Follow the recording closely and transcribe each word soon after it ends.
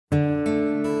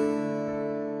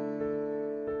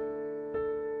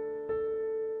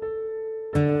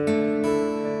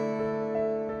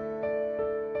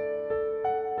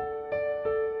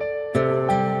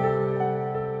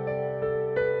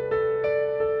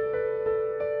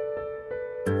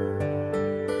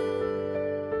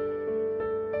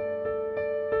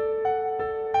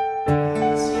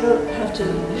don't have to,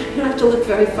 you don't have to look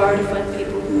very far to find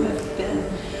people who have been,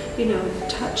 you know,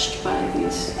 touched by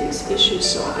these issues.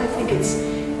 So I think it's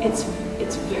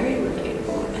very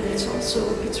relatable, and it's also,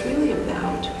 it's really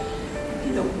about,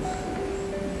 you know,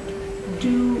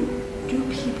 do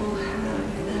people have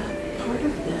that part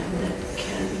of them that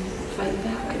can fight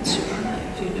back and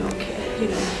survive, you know,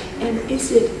 and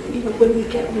is it, you know, when we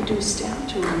get reduced down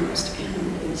to almost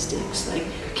animal instincts, like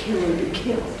kill or be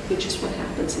killed, which is what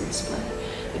happens in this play.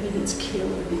 I mean, it's kill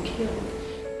or be killed.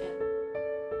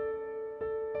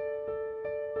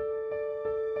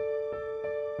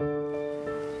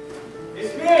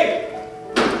 It's me!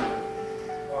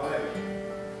 Oh, hey.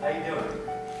 How you doing?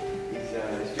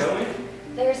 Is Joe in?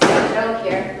 There's no Joe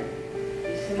here.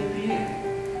 He said he'd be in.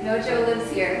 No Joe lives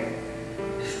here.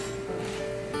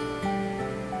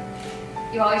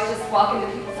 You always just walk into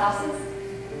people's houses?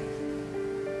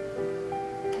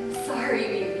 I'm sorry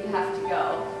you have to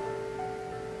go.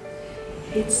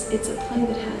 It's a play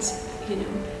that has, you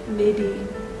know, maybe,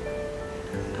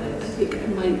 I think I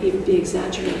might even be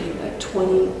exaggerating, like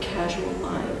 20 casual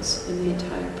lines in the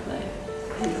entire play.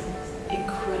 And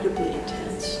incredibly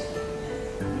intense,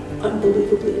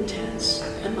 unbelievably intense,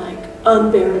 and like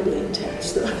unbearably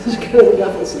intense. Those kind of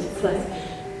levels of play.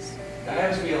 That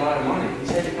has to be a lot of money. He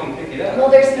said to come pick it up. Well,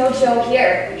 there's no Joe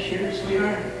here. Are you sure,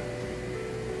 sweetheart?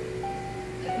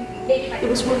 It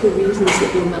was one of the reasons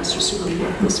that William Mastrosimone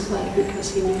wrote this play,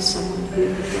 because he knew someone who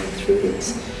had gone through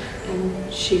this,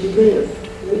 and she lived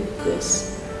with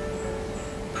this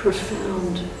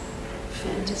profound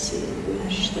fantasy and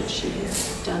wish that she had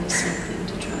done something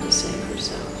to try to save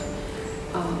herself.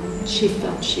 She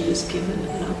felt she was given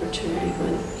an opportunity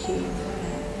when he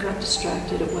got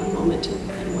distracted at one moment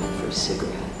and went for a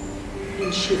cigarette,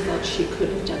 and she felt she could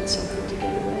have done something to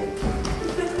get away.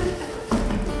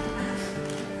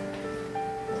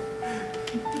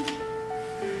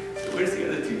 Where's the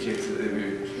other two chicks that live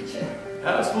here?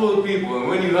 House full of people, and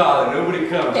when you holler, nobody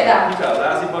comes. Get out. You got a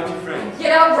lousy bunch of friends.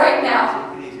 Get out right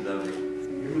now. Take it easy, lovely.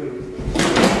 You're moving.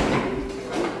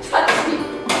 Touch me.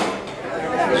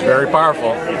 It's very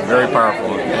powerful. It's very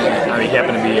powerful. I mean, he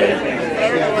happened to be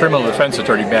a criminal defense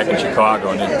attorney back in Chicago,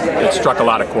 and it struck a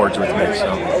lot of chords with me. So,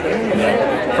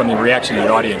 and from the reaction of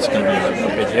the audience, it's going to be a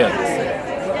big hit.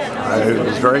 It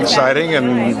was very exciting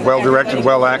and well directed,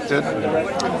 well acted,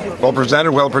 well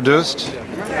presented, well produced.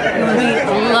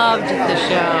 We loved the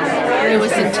show. It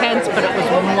was intense, but it was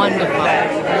wonderful.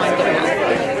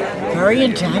 Wonderful. Very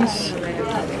intense,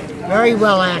 very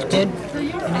well acted,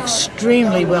 and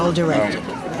extremely well directed.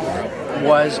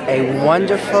 Was a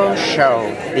wonderful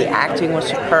show. The acting was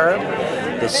superb,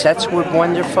 the sets were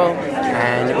wonderful,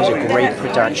 and it was a great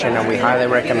production, and we highly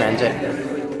recommend it.